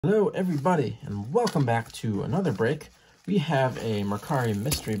Hello everybody, and welcome back to another break. We have a Mercari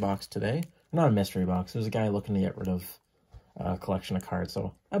mystery box today. Not a mystery box, there's a guy looking to get rid of a collection of cards.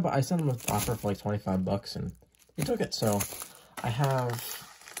 So I sent him an offer for like 25 bucks and he took it. So I have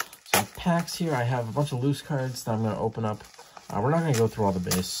some packs here. I have a bunch of loose cards that I'm going to open up. We're not going to go through all the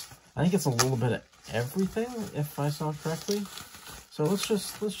base. I think it's a little bit of everything, if I saw correctly. So let's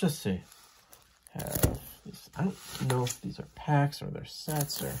just see. I don't know if these are packs or they're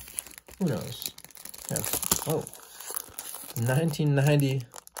sets or who knows. Oh, 1990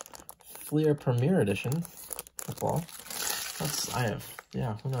 Fleer Premier Edition football.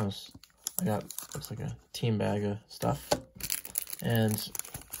 Yeah, who knows. I got, looks like a team bag of stuff. And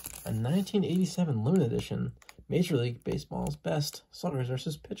a 1987 Limited Edition Major League Baseball's Best Sluggers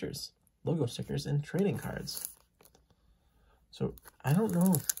versus Pitchers logo stickers and trading cards. So I don't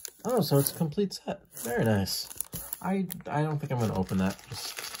know. Oh, so it's a complete set. Very nice. I don't think I'm going to open that.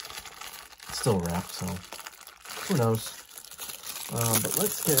 Just it's still wrapped, so who knows. But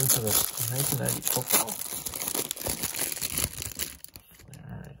let's get into this 1990 football.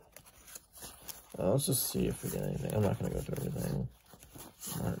 Alright. Let's just see if we get anything. I'm not going to go through everything.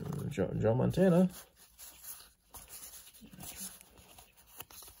 Joe Montana.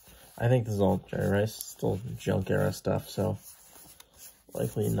 I think this is all Jerry Rice. Still junk era stuff, so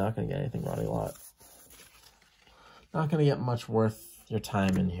likely not going to get anything Ronnie Lott. Not going to get much worth your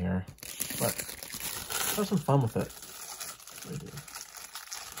time in here, but have some fun with it.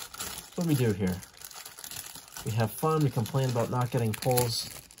 That's what we do here. We have fun. We complain about not getting pulls.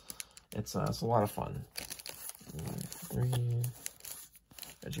 It's a lot of fun. Green,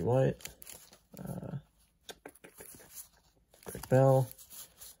 Reggie White, Greg Bell,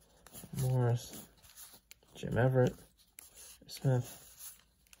 Morris, Jim Everett, Smith,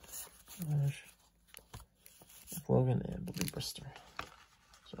 Logan, and Billy Brister.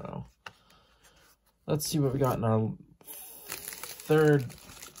 So let's see what we got in our third,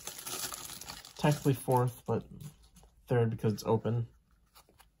 technically fourth, but third because it's open.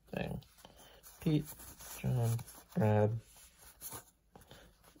 Dang. Pete, John, Brad.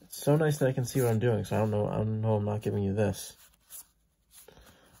 It's so nice that I can see what I'm doing, so I don't know I'm not giving you this.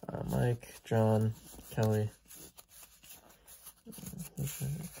 Mike, John, Kelly,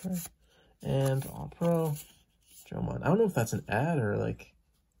 and All Pro, Joe Mon. I don't know if that's an ad or like,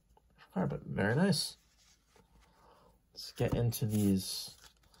 but very nice. Let's get into this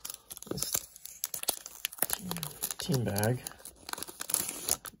team bag.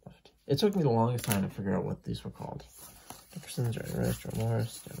 It took me the longest time to figure out what these were called. Jefferson, Jerry Rice, Joe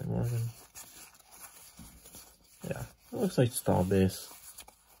Morris, Stanley Morgan. Yeah, it looks like just all base.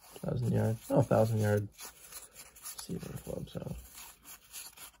 1,000 yard. Oh, 1,000 yard receiving club. So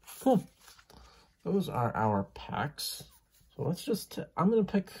cool. Those are our packs. So let's just. I'm gonna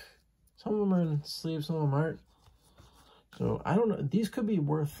pick. Some of them are in sleeves, some of them aren't. So I don't know. These could be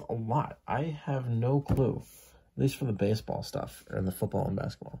worth a lot. I have no clue. At least for the baseball stuff or the football and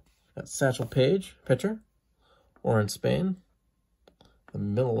basketball. Got Satchel Paige, pitcher, or in Spain, the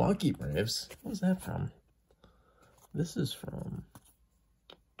Milwaukee Braves. What's that from? This is from.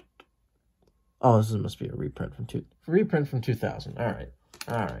 Oh, this must be a reprint from 2000. All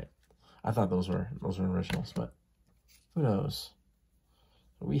right. I thought those were originals, but who knows?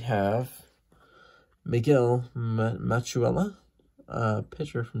 We have Miguel Machuela,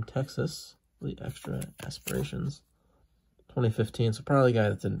 pitcher from Texas, the extra aspirations, 2015. So probably a guy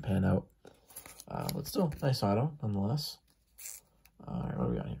that didn't pan out, but still nice auto nonetheless. All right, what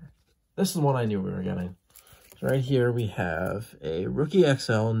do we got here? This is the one I knew we were getting. So right here we have a rookie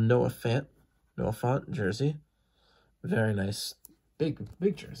XL Noah Font jersey. Very nice. Big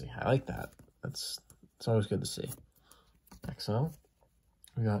jersey. I like that. It's always good to see. XL.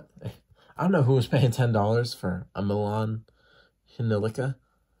 We got, I don't know who was paying $10 for a Milan Hinilika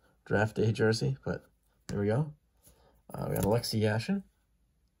draft day jersey, but there we go. We got Alexi Yashin.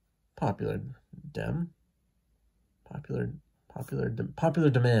 Popular demand.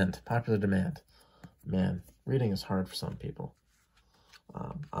 Man, reading is hard for some people.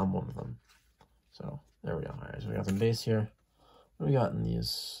 I'm one of them. So there we go. All right, so we got some base here. What do we got in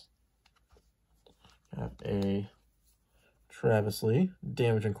these? We have a Travis Lee,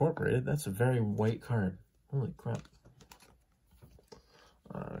 Damage Incorporated. That's a very white card. Holy crap.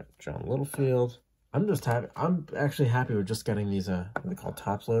 All right, John Littlefield. I'm just happy. I'm actually happy with just getting these, what are they called,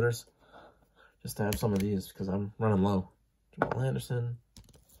 tops loaders. Just to have some of these because I'm running low. Jamal Anderson,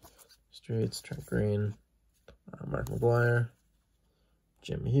 Streets, Trent Green, Mark McGuire,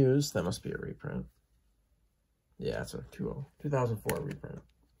 Jim Hughes. That must be a reprint. Yeah, it's a 2004 reprint.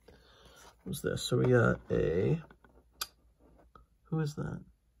 Who's this? So we got a Who is that?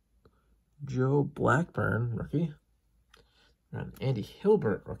 Joe Blackburn, rookie. Got an Andy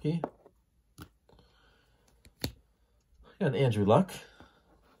Hilbert, rookie. Got an Andrew Luck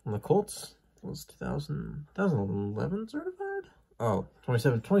on the Colts. It was 2011 certified? Oh,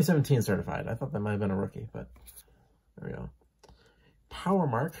 2017 certified. I thought that might have been a rookie, but there we go. Power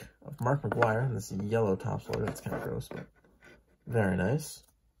mark of Mark McGwire in this yellow topsoil. That's kind of gross, but very nice.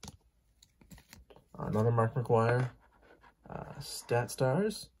 Another Mark McGwire. Stat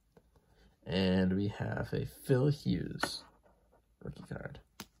Stars. And we have a Phil Hughes rookie card.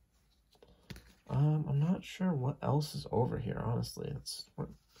 I'm not sure what else is over here, honestly.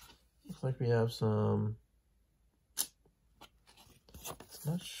 Looks like we have some... I'm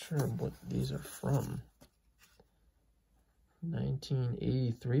not sure what these are from.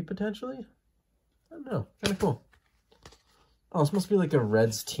 1983, potentially? I don't know. Kind of cool. Oh, this must be like a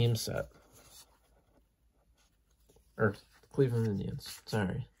Reds team set. Or Cleveland Indians.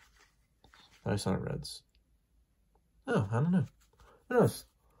 Sorry. I saw Reds. Oh, I don't know. Who knows?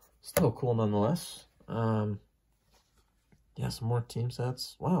 Still cool nonetheless. Yeah, some more team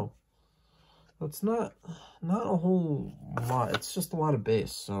sets. Wow. It's not a whole lot. It's just a lot of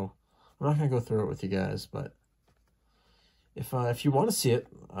base, so I'm not gonna go through it with you guys. But if you want to see it,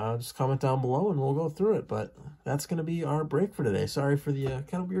 just comment down below and we'll go through it. But that's gonna be our break for today. Sorry for the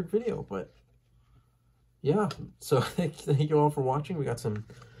kind of weird video, but yeah. So thank you all for watching. We got some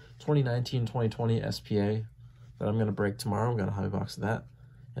 2019-2020 SPA that I'm gonna break tomorrow. We got a hobby box of that,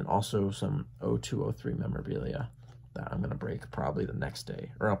 and also some 02-03 memorabilia that I'm gonna break probably the next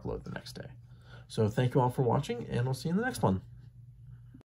day or upload the next day. So thank you all for watching, and we'll see you in the next one.